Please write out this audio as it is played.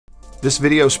This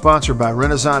video is sponsored by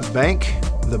Renaissance Bank,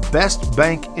 the best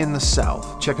bank in the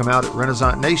South. Check them out at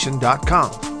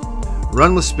renaissancernation.com.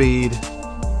 Run with speed,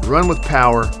 run with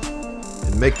power,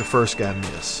 and make the first guy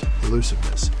miss.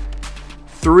 Elusiveness.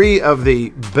 3 of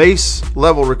the base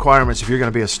level requirements if you're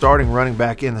going to be a starting running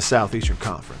back in the Southeastern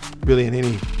Conference. Really in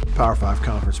any Power 5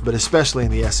 conference, but especially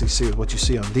in the SEC with what you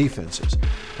see on defenses.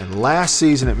 And last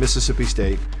season at Mississippi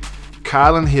State,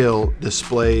 Kylin Hill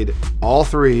displayed all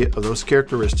 3 of those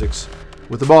characteristics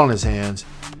with the ball in his hands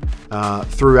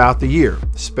throughout the year,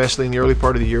 especially in the early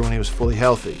part of the year when he was fully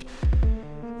healthy.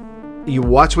 You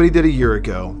watch what he did a year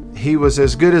ago. He was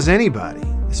as good as anybody,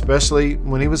 especially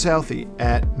when he was healthy,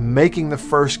 at making the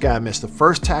first guy miss, the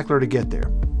first tackler to get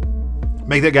there.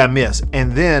 Make that guy miss,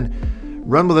 and then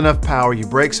run with enough power. You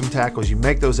break some tackles, you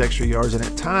make those extra yards, and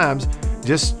at times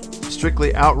just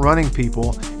strictly outrunning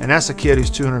people, and that's a kid who's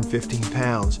 215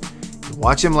 pounds. You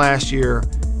watch him last year.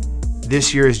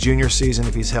 This year, his junior season,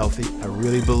 if he's healthy, I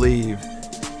really believe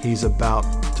he's about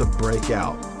to break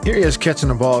out. Here he is catching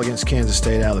the ball against Kansas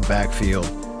State out of the backfield.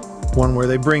 One where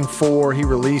they bring 4, he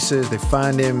releases, they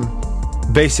find him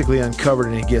basically uncovered,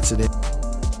 and he gets it in.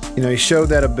 You know, he showed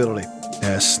that ability.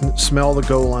 Smell the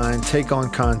goal line, take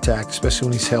on contact, especially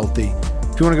when he's healthy.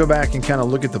 If you want to go back and kind of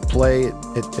look at the play,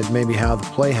 at maybe how the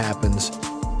play happens,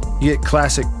 you get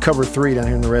classic cover 3 down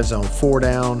here in the red zone. 4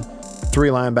 down, 3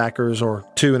 linebackers, or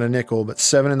 2 in a nickel, but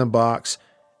 7 in the box.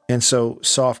 And so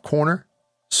soft corner,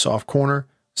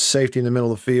 safety in the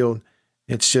middle of the field.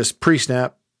 It's just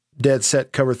pre-snap, dead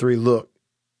set, cover 3 look.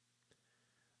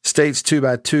 State's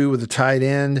 2x2 with the tight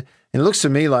end. And it looks to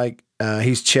me like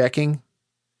he's checking.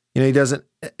 You know, he doesn't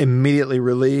immediately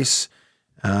release.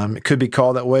 It could be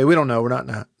called that way. We don't know. We're not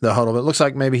in the huddle. But it looks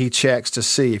like maybe he checks to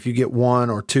see if you get 1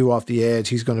 or 2 off the edge,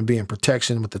 he's going to be in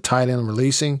protection with the tight end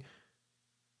releasing.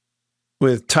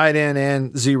 With tight end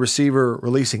and Z receiver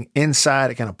releasing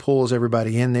inside, it kind of pulls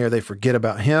everybody in there. They forget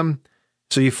about him.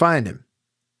 So you find him.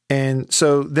 And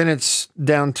so then it's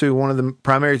down to one of the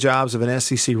primary jobs of an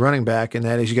SEC running back, and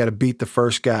that is you got to beat the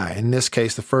first guy. In this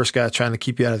case, the first guy trying to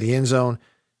keep you out of the end zone,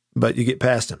 but you get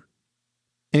past him.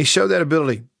 And he showed that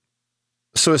ability.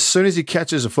 So as soon as he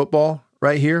catches a football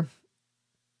right here,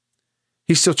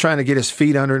 he's still trying to get his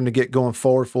feet under him to get going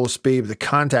forward full speed, but the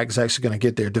contact is actually going to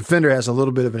get there. Defender has a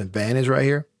little bit of an advantage right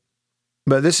here.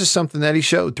 But this is something that he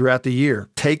showed throughout the year.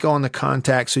 Take on the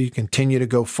contact so you continue to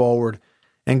go forward.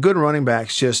 And good running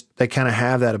backs they kind of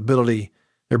have that ability.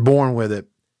 They're born with it.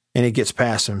 And he gets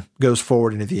past him, goes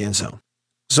forward into the end zone.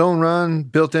 Zone run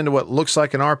built into what looks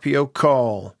like an RPO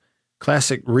call.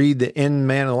 Classic read the end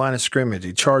man of the line of scrimmage.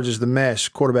 He charges the mesh.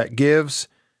 Quarterback gives.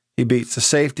 He beats the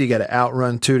safety. Got to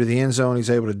outrun 2 to the end zone. He's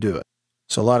able to do it.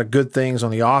 So a lot of good things on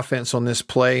the offense on this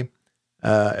play.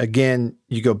 Again,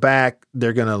 you go back.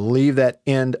 They're going to leave that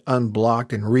end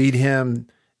unblocked and read him.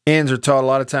 Ends are taught a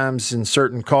lot of times in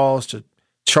certain calls to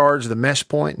charge the mesh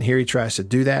point, and here he tries to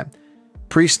do that.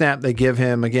 Pre-snap, they give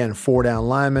him, again, 4 down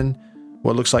linemen.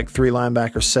 What looks like 3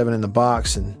 linebackers, 7 in the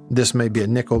box, and this may be a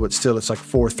nickel, but still it's like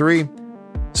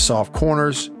 4-3. Soft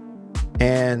corners,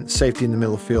 and safety in the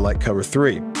middle of the field like cover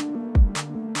 3.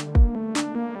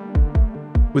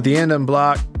 With the end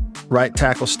unblocked, right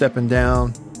tackle stepping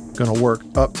down, going to work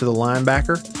up to the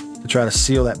linebacker to try to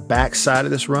seal that backside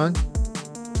of this run.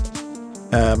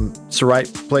 It's the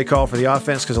right play call for the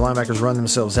offense because the linebackers run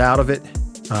themselves out of it,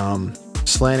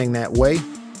 slanting that way.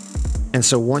 And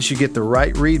so once you get the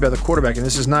right read by the quarterback, and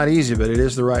this is not easy, but it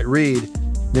is the right read,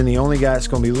 then the only guy that's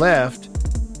going to be left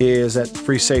is that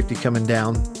free safety coming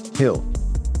downhill.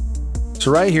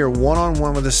 So right here,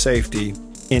 one-on-one with the safety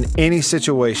in any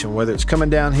situation, whether it's coming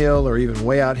downhill or even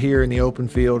way out here in the open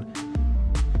field,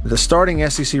 the starting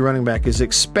SEC running back is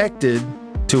expected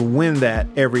to win that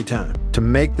every time, to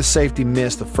make the safety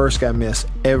miss, the first guy miss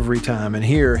every time. And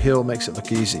here, Hill makes it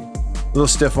look easy. A little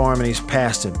stiff arm, and he's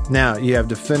past him. Now, you have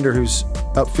defender who's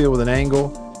upfield with an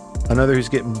angle, another who's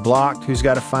getting blocked, who's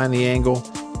got to find the angle,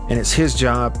 and it's his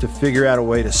job to figure out a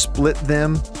way to split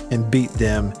them and beat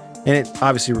them. And it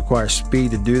obviously requires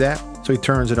speed to do that, so he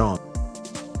turns it on.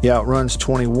 He outruns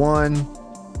 21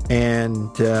 and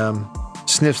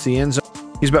sniffs the end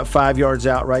zone. He's about 5 yards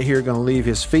out right here, going to leave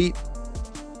his feet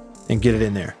and get it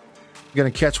in there. Going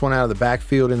to catch one out of the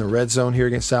backfield in the red zone here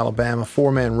against Alabama.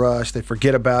 4-man rush. They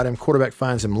forget about him. Quarterback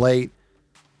finds him late.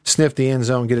 Sniff the end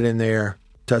zone, get it in there.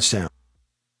 Touchdown.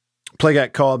 Play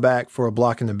got called back for a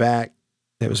block in the back.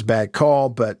 It was a bad call,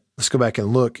 but let's go back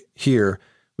and look here.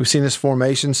 We've seen this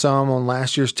formation some on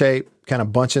last year's tape, kind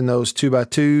of bunching those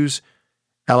 2x2s.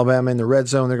 Alabama in the red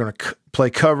zone, they're going to play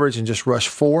coverage and just rush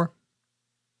 4.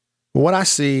 What I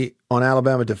see on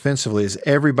Alabama defensively is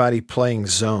everybody playing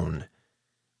zone.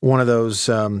 one of those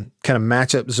kind of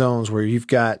matchup zones where you've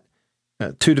got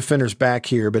two defenders back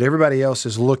here, but everybody else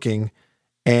is looking,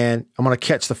 and I'm going to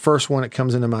catch the first one that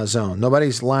comes into my zone.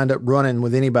 Nobody's lined up running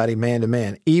with anybody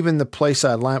man-to-man. Even the play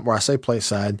side line, where I say play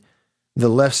side, the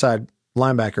left side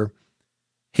linebacker,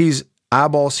 he's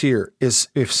eyeballs here. Is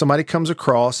if somebody comes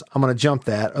across, I'm going to jump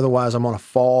that. Otherwise, I'm going to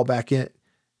fall back in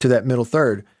to that middle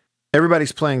third.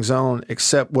 Everybody's playing zone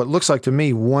except what looks like to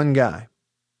me one guy.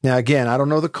 Now, again, I don't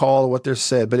know the call or what they're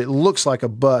said, but it looks like a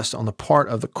bust on the part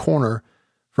of the corner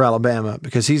for Alabama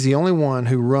because he's the only one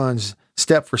who runs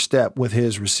step for step with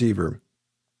his receiver.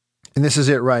 And this is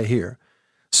it right here.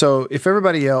 So if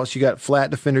everybody else, you got flat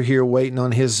defender here waiting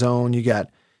on his zone, you got,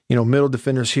 middle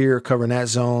defenders here covering that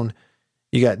zone,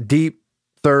 you got deep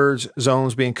thirds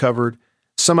zones being covered,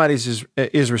 somebody's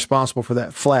is responsible for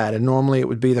that flat, and normally it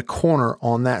would be the corner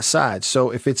on that side. So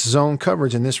if it's zone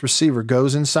coverage and this receiver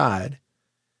goes inside,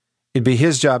 it'd be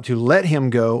his job to let him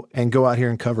go and go out here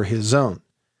and cover his zone.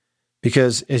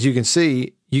 Because as you can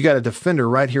see, you got a defender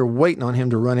right here waiting on him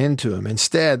to run into him.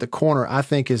 Instead, the corner, I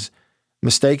think, is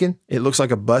mistaken. It looks like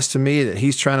a bust to me that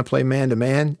he's trying to play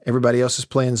man-to-man. Everybody else is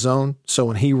playing zone. So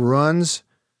when he runs,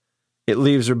 it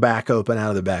leaves her back open out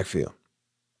of the backfield.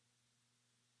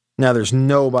 Now, there's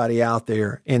nobody out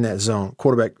there in that zone.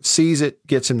 Quarterback sees it,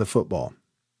 gets him the football.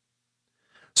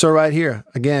 So right here,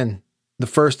 again, the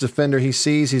first defender he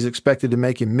sees, he's expected to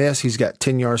make him miss. He's got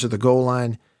 10 yards at the goal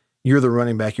line. You're the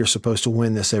running back. You're supposed to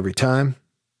win this every time.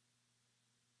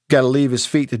 Got to leave his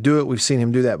feet to do it. We've seen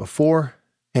him do that before,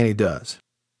 and he does.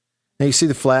 Now you see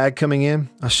the flag coming in.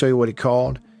 I'll show you what he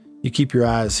called. You keep your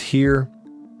eyes here.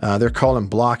 They're calling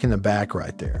block in the back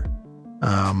right there.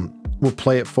 We'll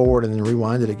play it forward and then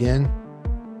rewind it again.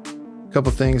 A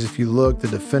couple things. If you look, the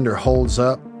defender holds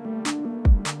up.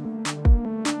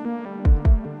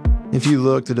 If you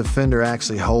look, the defender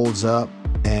actually holds up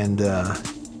and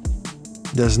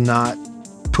does not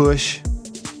push.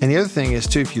 And the other thing is,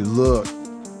 too, if you look,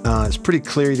 it's pretty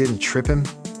clear he didn't trip him.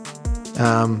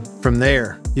 From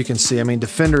there, you can see,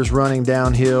 defender's running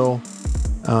downhill.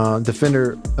 The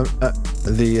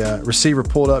receiver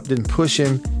pulled up, didn't push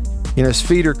him. His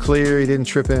feet are clear. He didn't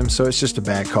trip him, so it's just a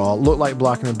bad call. Looked like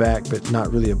blocking the back, but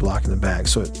not really a block in the back,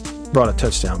 so it brought a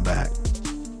touchdown back.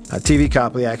 TV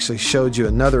Copley actually showed you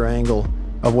another angle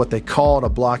of what they called a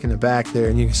block in the back there,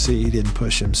 and you can see he didn't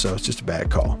push him, so it's just a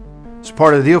bad call. So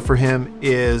part of the deal for him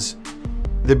is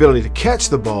the ability to catch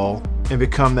the ball and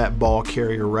become that ball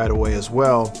carrier right away as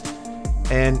well.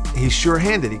 And he's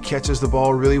sure-handed. He catches the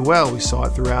ball really well. We saw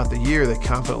it throughout the year. They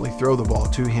confidently throw the ball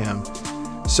to him.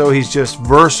 So he's just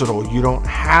versatile. You don't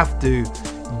have to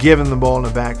give him the ball in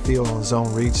the backfield on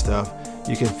zone read stuff.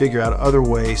 You can figure out other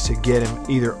ways to get him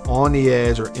either on the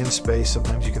edge or in space.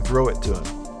 Sometimes you can throw it to him.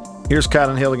 Here's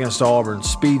Kylin Hill against Auburn.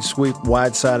 Speed sweep,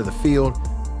 wide side of the field.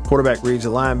 Quarterback reads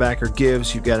the linebacker,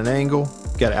 gives. You've got an angle.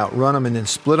 You've got to outrun them and then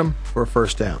split them for a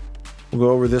first down. We'll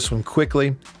go over this one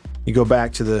quickly. You go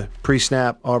back to the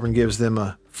pre-snap. Auburn gives them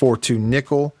a 4-2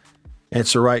 nickel.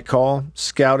 It's the right call.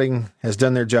 Scouting has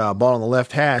done their job. Ball on the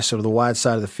left hash, so to the wide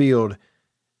side of the field.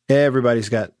 Everybody's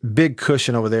got big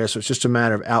cushion over there, so it's just a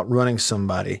matter of outrunning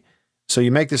somebody. So you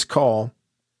make this call.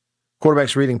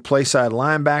 Quarterback's reading play side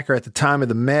linebacker at the time of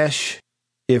the mesh.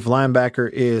 If linebacker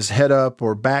is head up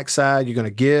or backside, you're going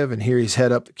to give, and here he's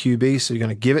head up the QB, so you're going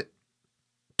to give it.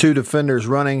 Two defenders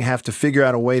running have to figure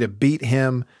out a way to beat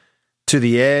him to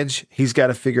the edge. He's got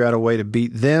to figure out a way to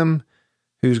beat them.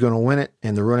 Who's going to win it?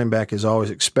 And the running back is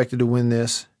always expected to win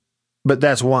this. But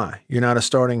that's why. You're not a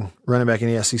starting running back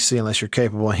in the SEC unless you're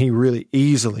capable. And he really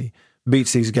easily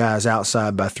beats these guys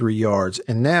outside by 3 yards.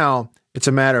 And now it's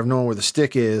a matter of knowing where the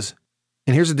stick is.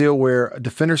 And here's a deal where a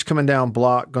defender's coming down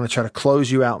block, going to try to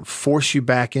close you out and force you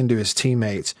back into his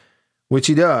teammates, which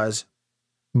he does.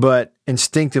 But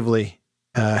instinctively,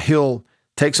 Hill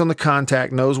takes on the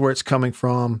contact, knows where it's coming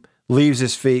from, leaves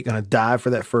his feet, going to dive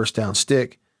for that first down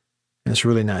stick. And it's a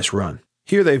really nice run.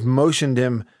 Here they've motioned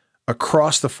him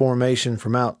across the formation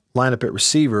from out line up at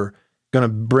receiver, going to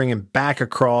bring him back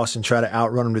across and try to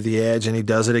outrun him to the edge, and he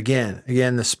does it again.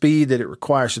 Again, the speed that it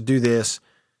requires to do this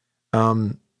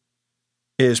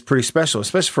is pretty special,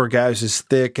 especially for a guy who's as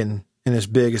thick and as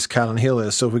big as Kylin Hill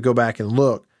is. So if we go back and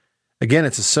look, again,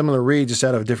 it's a similar read just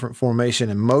out of a different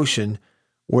formation and motion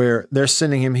where they're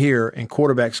sending him here, and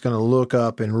quarterback's going to look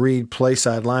up and read play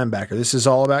side linebacker. This is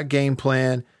all about game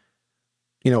plan,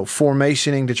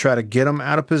 formationing to try to get them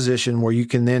out of position where you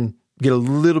can then get a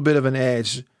little bit of an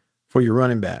edge for your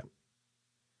running back.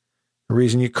 The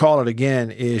reason you call it again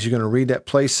is you're going to read that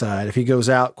play side. If he goes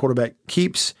out, quarterback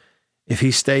keeps. If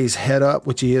he stays head up,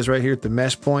 which he is right here at the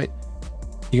mesh point,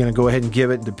 you're going to go ahead and give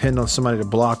it and depend on somebody to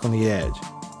block on the edge.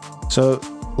 So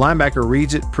linebacker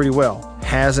reads it pretty well.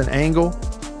 Has an angle,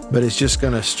 but it's just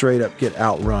going to straight up get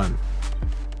outrun.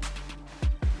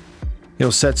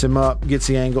 He'll sets him up, gets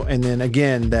the angle, and then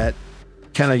again, that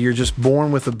kind of, you're just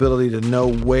born with the ability to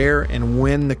know where and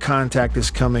when the contact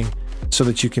is coming so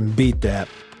that you can beat that.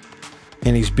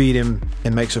 And he's beat him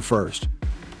and makes a first.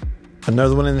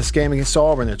 Another one in this game against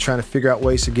Auburn, they're trying to figure out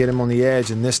ways to get him on the edge,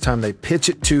 and this time they pitch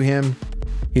it to him.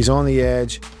 He's on the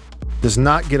edge, does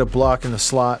not get a block in the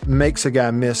slot, makes a guy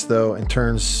miss though, and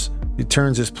turns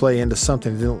his play into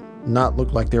something that did not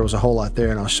look like there was a whole lot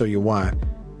there, and I'll show you why.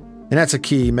 And that's a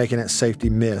key, making that safety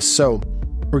miss. So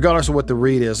regardless of what the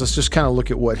read is, let's just kind of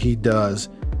look at what he does.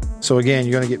 So again,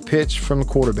 you're going to get pitched from the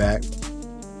quarterback.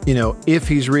 You know, if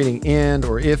he's reading end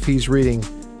or if he's reading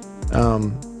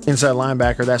inside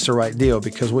linebacker, that's the right deal,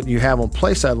 because what you have on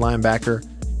play side linebacker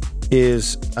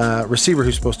is a receiver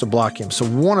who's supposed to block him. So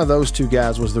one of those two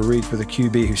guys was the read for the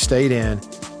QB who stayed in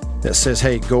that says,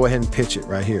 hey, go ahead and pitch it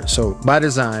right here. So by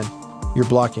design, you're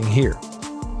blocking here.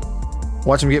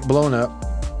 Watch him get blown up.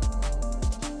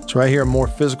 So right here, a more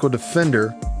physical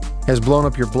defender has blown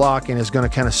up your block and is going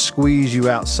to kind of squeeze you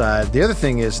outside. The other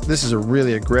thing is, this is a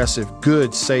really aggressive,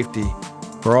 good safety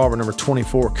for Auburn, number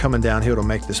 24, coming downhill to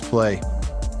make this play.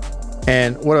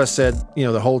 And what I said, you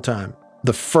know, the whole time,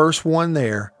 the first one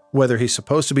there, whether he's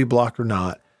supposed to be blocked or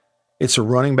not, it's a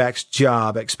running back's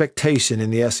job, expectation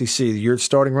in the SEC. You're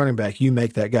starting running back, you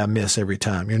make that guy miss every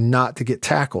time. You're not to get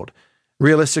tackled.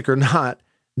 Realistic or not,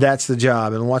 that's the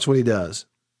job. And watch what he does.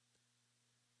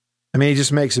 I mean, he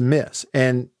just makes a miss.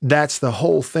 And that's the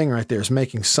whole thing right there, is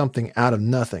making something out of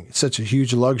nothing. It's such a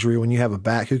huge luxury when you have a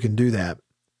back who can do that.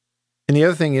 And the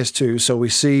other thing is, too, so we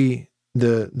see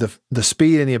the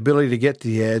speed and the ability to get to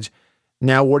the edge.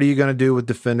 Now, what are you going to do with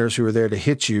defenders who are there to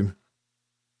hit you?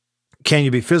 Can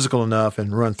you be physical enough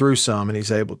and run through some? And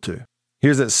he's able to.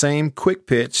 Here's that same quick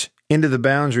pitch into the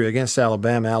boundary against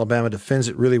Alabama. Alabama defends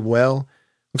it really well.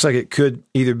 Looks like it could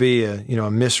either be a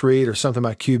misread or something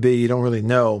by QB. You don't really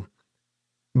know.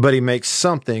 But he makes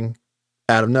something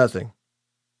out of nothing.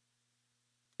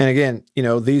 And again,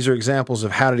 these are examples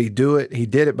of how did he do it? He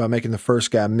did it by making the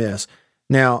first guy miss.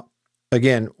 Now,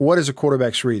 again, what is a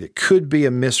quarterback's read? It could be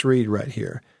a misread right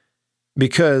here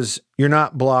because you're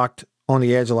not blocked on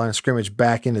the edge of the line of scrimmage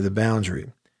back into the boundary.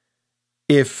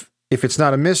 If it's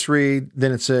not a misread,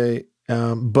 then it's a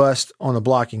bust on the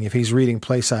blocking. If he's reading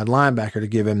play side linebacker to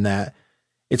give him that,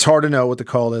 it's hard to know what the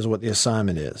call is, what the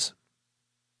assignment is.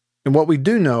 And what we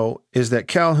do know is that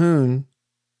Calhoun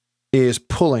is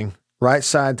pulling right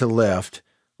side to left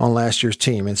on last year's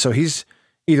team. And so he's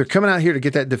either coming out here to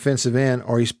get that defensive end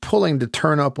or he's pulling to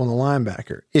turn up on the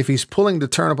linebacker. If he's pulling to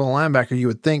turn up on the linebacker, you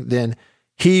would think then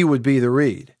he would be the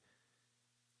read.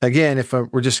 Again, if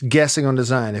we're just guessing on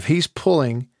design, if he's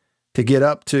pulling to get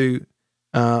up to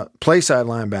play side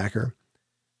linebacker,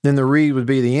 then the read would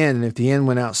be the end. And if the end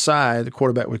went outside, the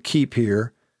quarterback would keep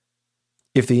here.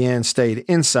 If the end stayed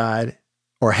inside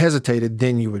or hesitated,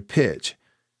 then you would pitch.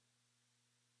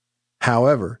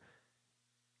 However,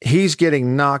 he's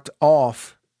getting knocked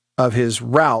off of his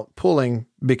route pulling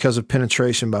because of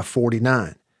penetration by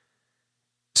 49.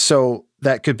 So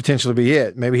that could potentially be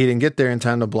it. Maybe he didn't get there in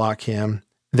time to block him.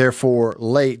 Therefore,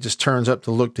 late just turns up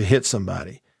to look to hit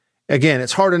somebody. Again,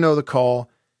 it's hard to know the call,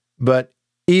 but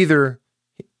either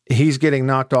he's getting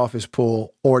knocked off his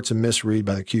pull or it's a misread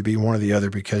by the QB, one or the other,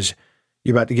 because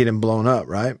you're about to get him blown up,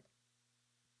 right?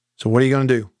 So what are you going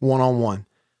to do? One-on-one.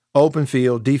 Open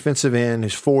field, defensive end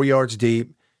is 4 yards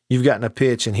deep. You've gotten a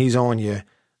pitch, and he's on you.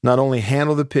 Not only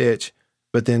handle the pitch,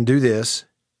 but then do this.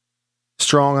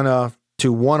 Strong enough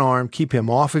to one arm, keep him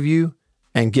off of you,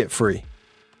 and get free.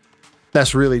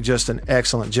 That's really just an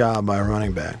excellent job by a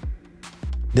running back.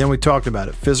 Then we talked about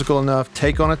it. Physical enough,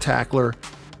 take on a tackler,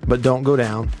 but don't go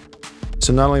down.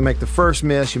 So not only make the first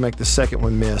miss, you make the second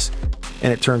one miss,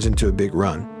 and it turns into a big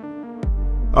run.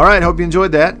 All right, hope you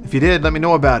enjoyed that. If you did, let me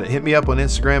know about it. Hit me up on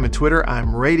Instagram and Twitter.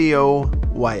 I'm Radio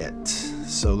Wyatt.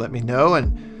 So let me know,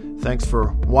 and thanks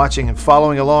for watching and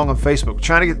following along on Facebook. We're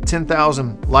trying to get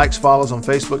 10,000 likes, follows on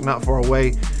Facebook, not far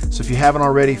away. So if you haven't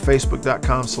already,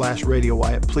 facebook.com/Radio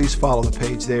Wyatt. Please follow the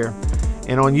page there.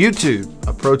 And on YouTube,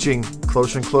 approaching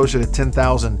closer and closer to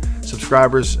 10,000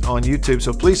 subscribers on YouTube.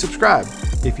 So please subscribe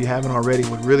if you haven't already.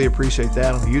 Would really appreciate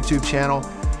that on the YouTube channel.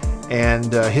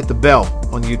 And hit the bell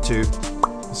on YouTube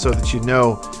so that you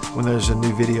know when there's a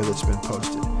new video that's been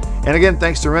posted. And again,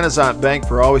 thanks to Renaissance Bank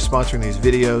for always sponsoring these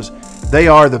videos. They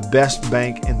are the best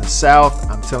bank in the South.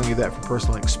 I'm telling you that from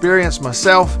personal experience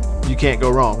myself. You can't go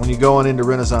wrong. When you go on into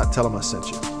Renaissance, tell them I sent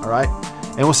you. All right?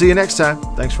 And we'll see you next time.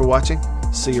 Thanks for watching.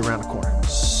 See you around the corner.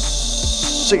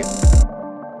 See ya.